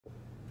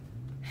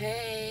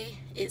Hey,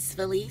 it's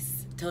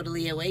Felice,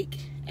 totally awake,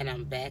 and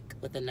I'm back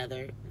with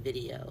another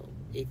video.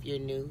 If you're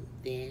new,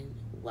 then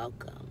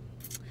welcome.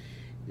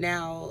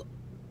 Now,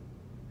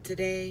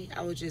 today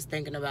I was just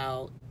thinking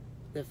about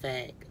the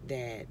fact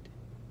that,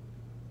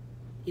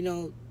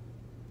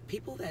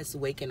 people that's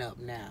waking up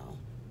now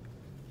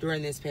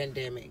during this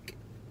pandemic,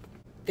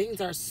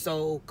 things are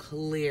so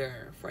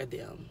clear for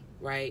them,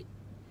 right?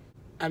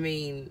 I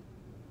mean,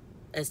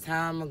 as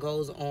time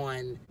goes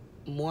on,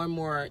 more and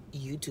more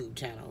YouTube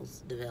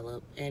channels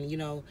develop, and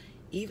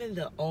even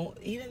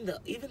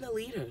the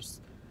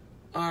leaders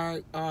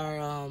are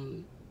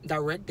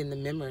directing the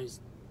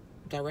members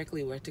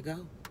directly where to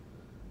go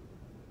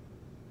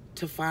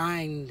to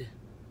find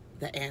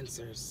the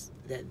answers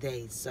that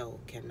they so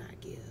cannot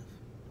give.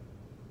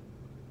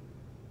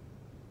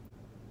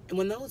 And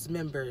when those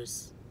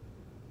members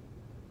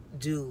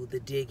do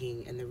the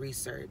digging and the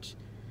research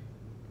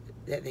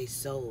that they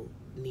so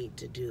need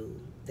to do,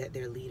 that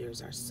their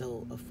leaders are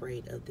so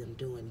afraid of them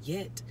doing,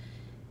 yet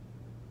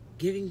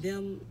giving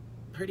them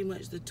pretty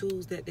much the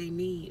tools that they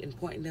need and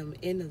pointing them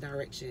in the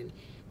direction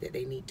that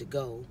they need to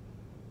go,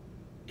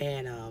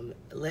 and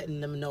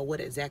letting them know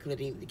what exactly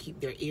they need to keep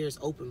their ears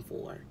open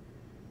for.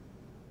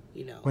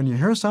 When you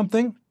hear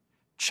something,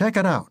 check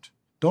it out.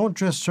 Don't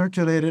just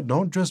circulate it,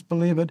 don't just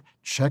believe it,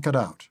 check it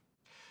out.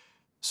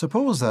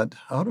 Suppose that,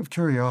 out of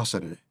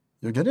curiosity,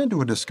 you get into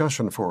a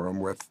discussion forum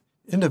with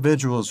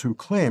individuals who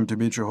claim to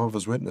be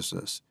Jehovah's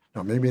Witnesses.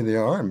 Now, maybe they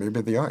are,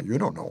 maybe they aren't, you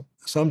don't know.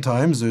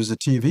 Sometimes there's a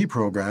TV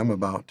program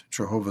about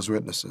Jehovah's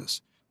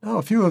Witnesses. Now,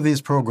 a few of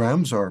these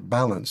programs are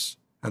balanced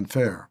and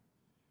fair.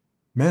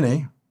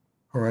 Many,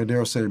 or I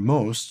dare say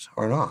most,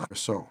 are not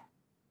so.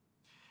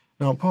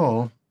 Now,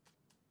 Paul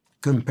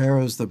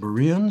compares the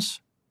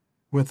Bereans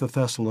with the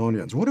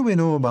Thessalonians. What do we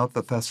know about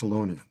the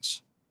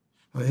Thessalonians?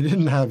 Well, they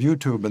didn't have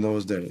YouTube in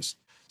those days.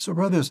 So,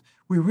 brothers,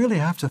 we really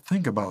have to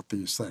think about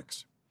these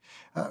things.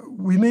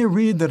 We may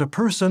read that a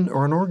person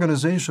or an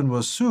organization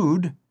was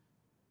sued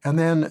and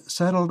then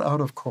settled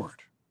out of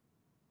court.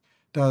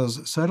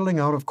 Does settling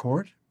out of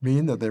court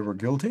mean that they were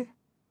guilty?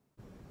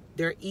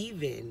 They're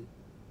even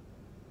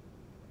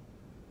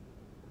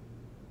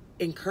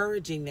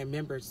encouraging their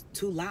members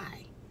to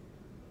lie.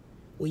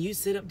 When you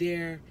sit up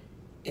there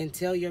and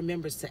tell your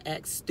members to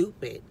act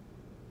stupid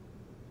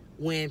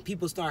when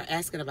people start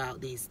asking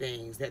about these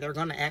things that they're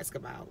going to ask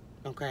about,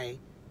 okay?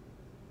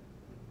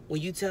 When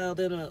you tell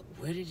them,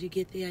 where did you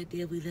get the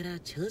idea we let our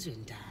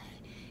children die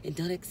and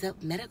don't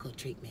accept medical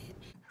treatment?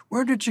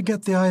 Where did you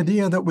get the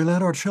idea that we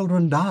let our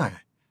children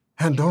die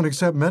and don't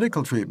accept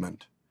medical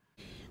treatment?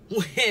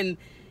 When,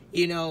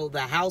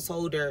 the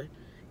householder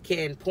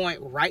can point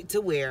right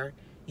to where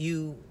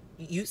you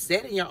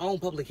said in your own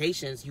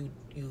publications you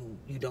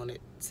don't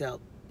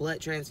accept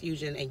blood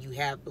transfusion, and you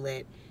have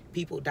let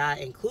people die,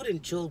 including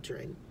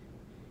children,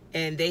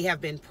 and they have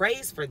been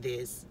praised for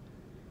this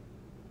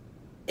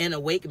in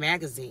Awake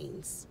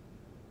magazines.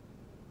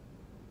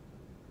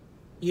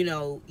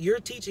 You're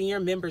teaching your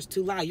members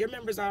to lie. Your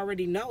members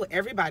already know,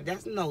 everybody,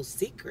 that's no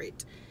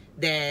secret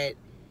that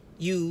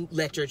you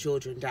let your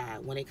children die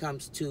when it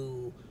comes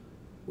to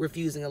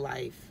refusing a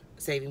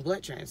life-saving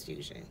blood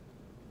transfusion.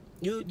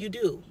 You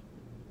do.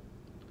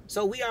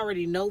 So we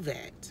already know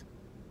that.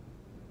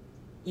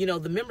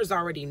 The members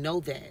already know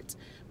that.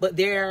 But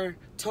they're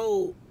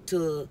told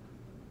to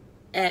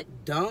act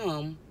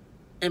dumb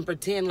and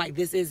pretend like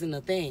this isn't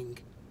a thing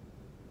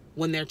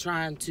when they're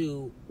trying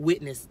to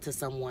witness to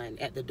someone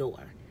at the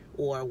door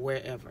or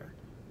wherever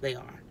they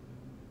are,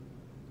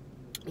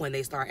 when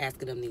they start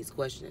asking them these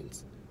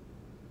questions.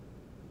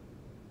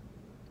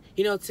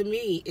 To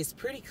me, it's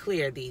pretty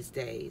clear these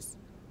days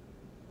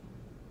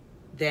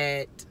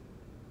that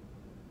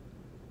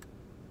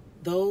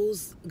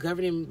those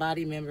governing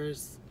body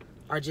members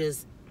are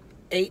just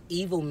 8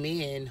 evil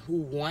men who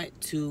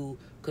want to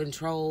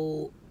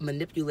control,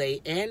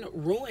 manipulate, and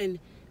ruin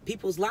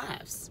people's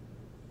lives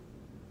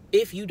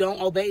if you don't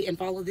obey and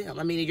follow them.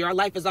 I mean, your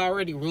life is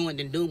already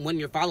ruined and doomed when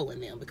you're following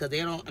them, because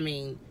they don't,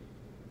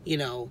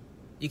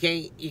 you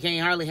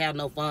can't hardly have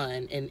no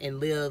fun and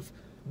live,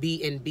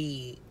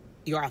 be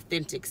your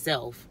authentic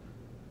self.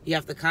 You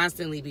have to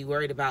constantly be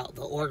worried about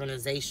the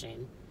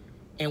organization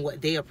and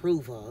what they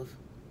approve of.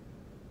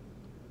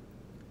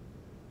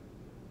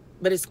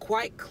 But it's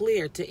quite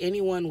clear to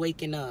anyone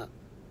waking up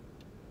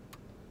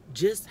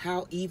just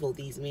how evil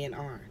these men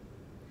are.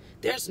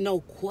 There's no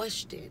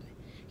question.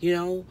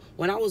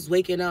 When I was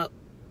waking up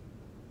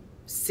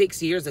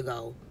 6 years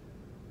ago,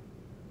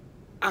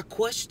 I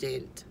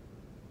questioned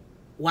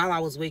while I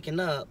was waking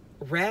up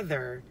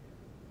whether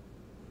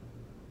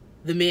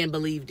the men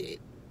believed it,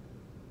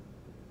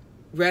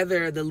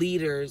 whether the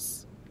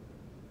leaders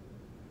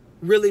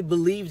really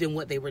believed in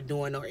what they were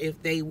doing, or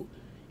if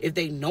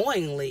they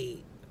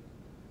knowingly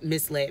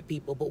misled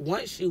people. But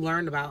once you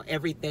learn about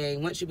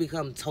everything, once you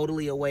become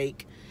totally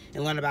awake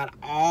and learn about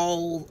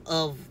all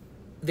of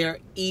their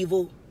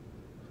evil,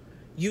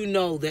 you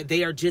know that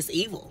they are just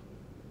evil.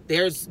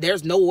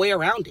 There's no way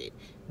around it.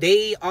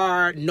 They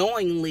are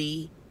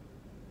knowingly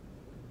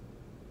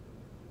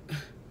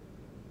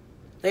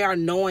They are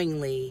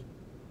knowingly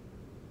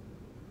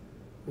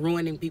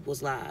ruining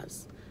people's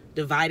lives,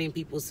 dividing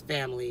people's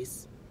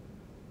families,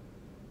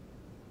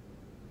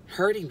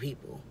 hurting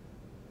people,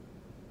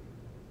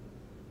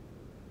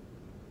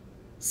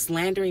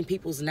 slandering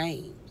people's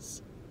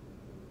names,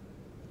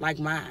 like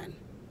mine.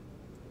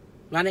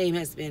 My name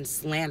has been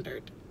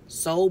slandered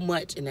so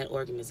much in that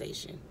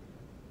organization.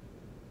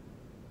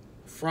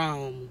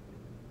 From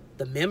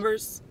the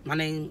members, my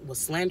name was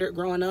slandered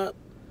growing up,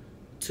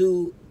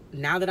 to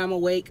now that I'm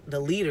awake,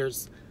 the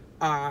leaders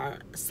are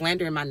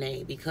slandering my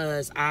name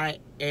because I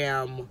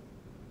am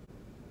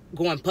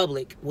going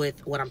public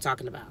with what I'm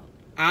talking about.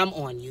 I'm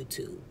on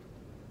YouTube.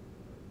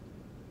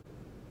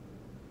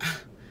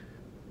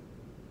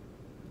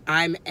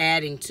 I'm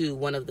adding to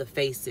one of the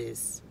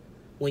faces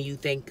when you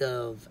think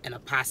of an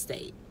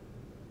apostate.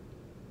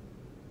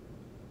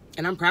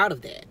 And I'm proud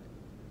of that.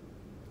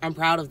 I'm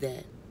proud of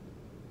that.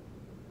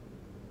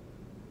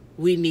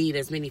 We need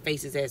as many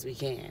faces as we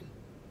can.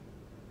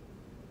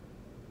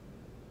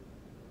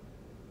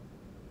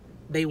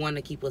 They want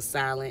to keep us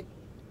silent.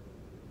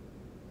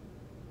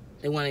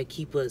 They want to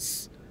keep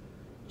us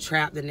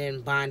trapped and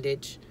in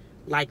bondage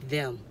like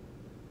them.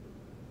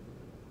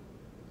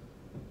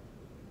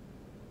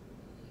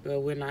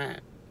 But we're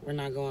not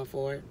going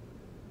for it.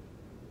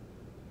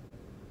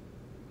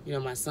 You know,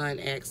 my son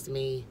asked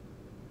me,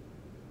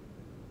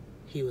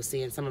 he was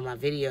seeing some of my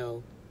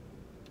video,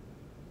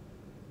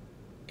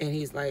 and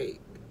he's like,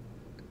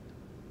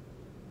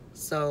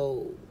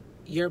 so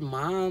your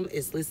mom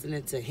is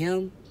listening to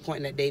him,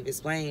 pointing at David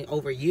Splane,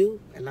 over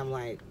you? And I'm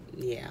like,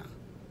 yeah.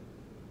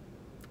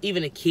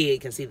 Even a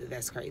kid can see that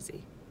that's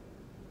crazy.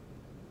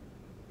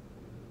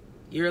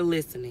 You're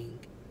listening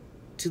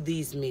to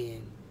these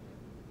men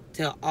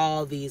tell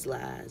all these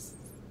lies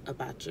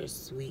about your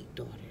sweet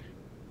daughter,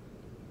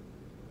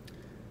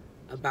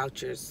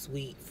 about your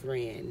sweet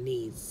friend,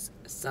 niece,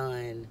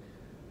 son,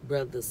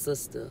 brother,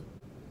 sister.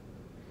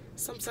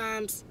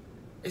 Sometimes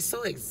it's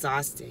so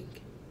exhausting.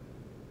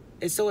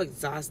 It's so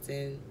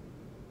exhausting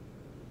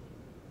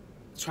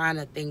trying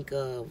to think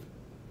of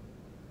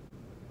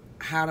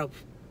how to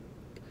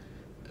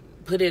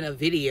put in a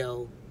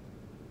video,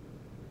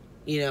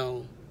 you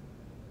know,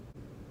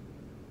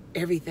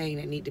 everything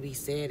that need to be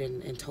said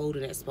and told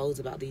and exposed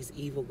about these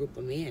evil group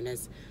of men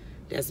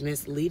that's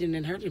misleading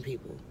and hurting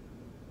people.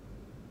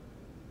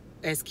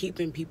 That's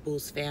keeping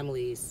people's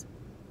families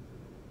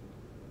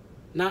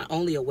not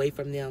only away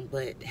from them,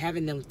 but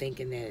having them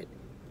thinking that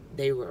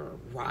they were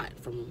rot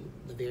from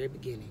the very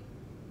beginning,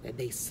 that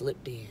they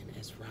slipped in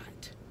as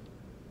rot.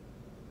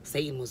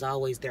 Satan was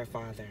always their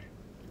father,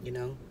 you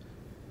know?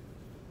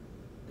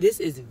 This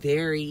is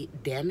very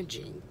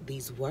damaging,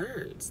 these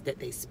words that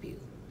they spew.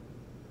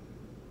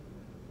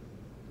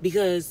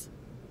 Because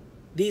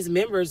these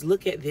members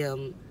look at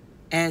them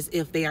as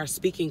if they are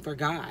speaking for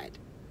God.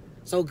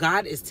 So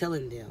God is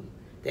telling them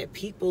that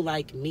people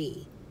like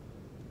me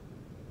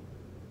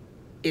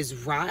is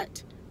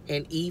rot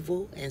and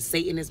evil, and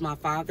Satan is my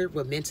father.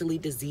 We're mentally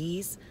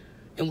diseased,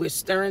 and we're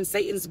stirring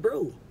Satan's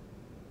brew.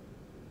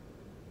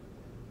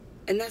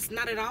 And that's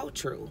not at all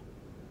true.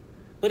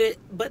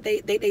 But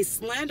they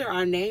slander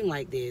our name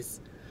like this,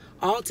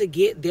 all to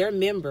get their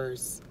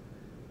members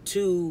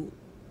to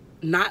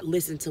not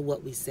listen to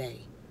what we say,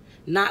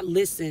 not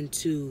listen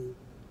to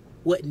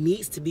what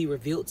needs to be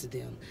revealed to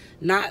them,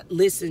 not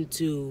listen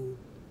to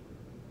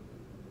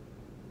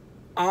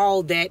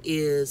all that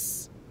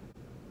is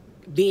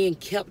being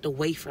kept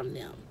away from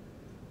them.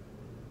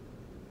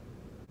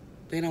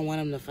 They don't want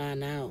them to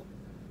find out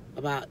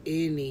about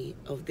any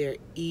of their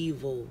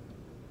evil,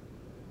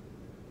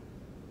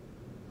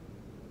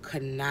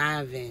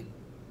 conniving,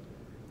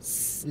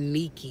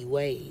 sneaky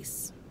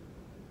ways.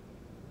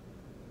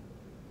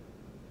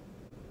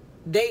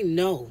 They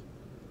know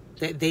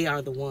that they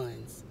are the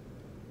ones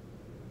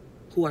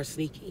who are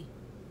sneaky.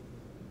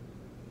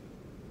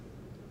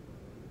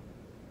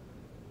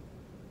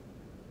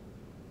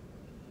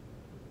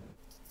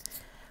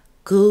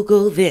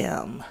 Google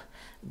them,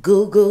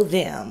 Google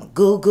them,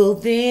 Google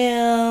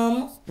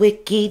them,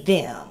 wiki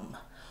them,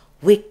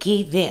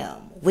 wiki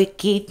them,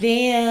 wiki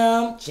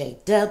them,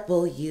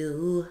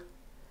 JW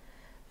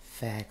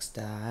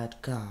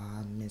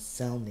Facts.com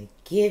is only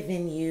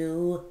giving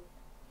you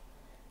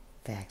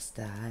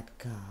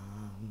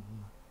Facts.com.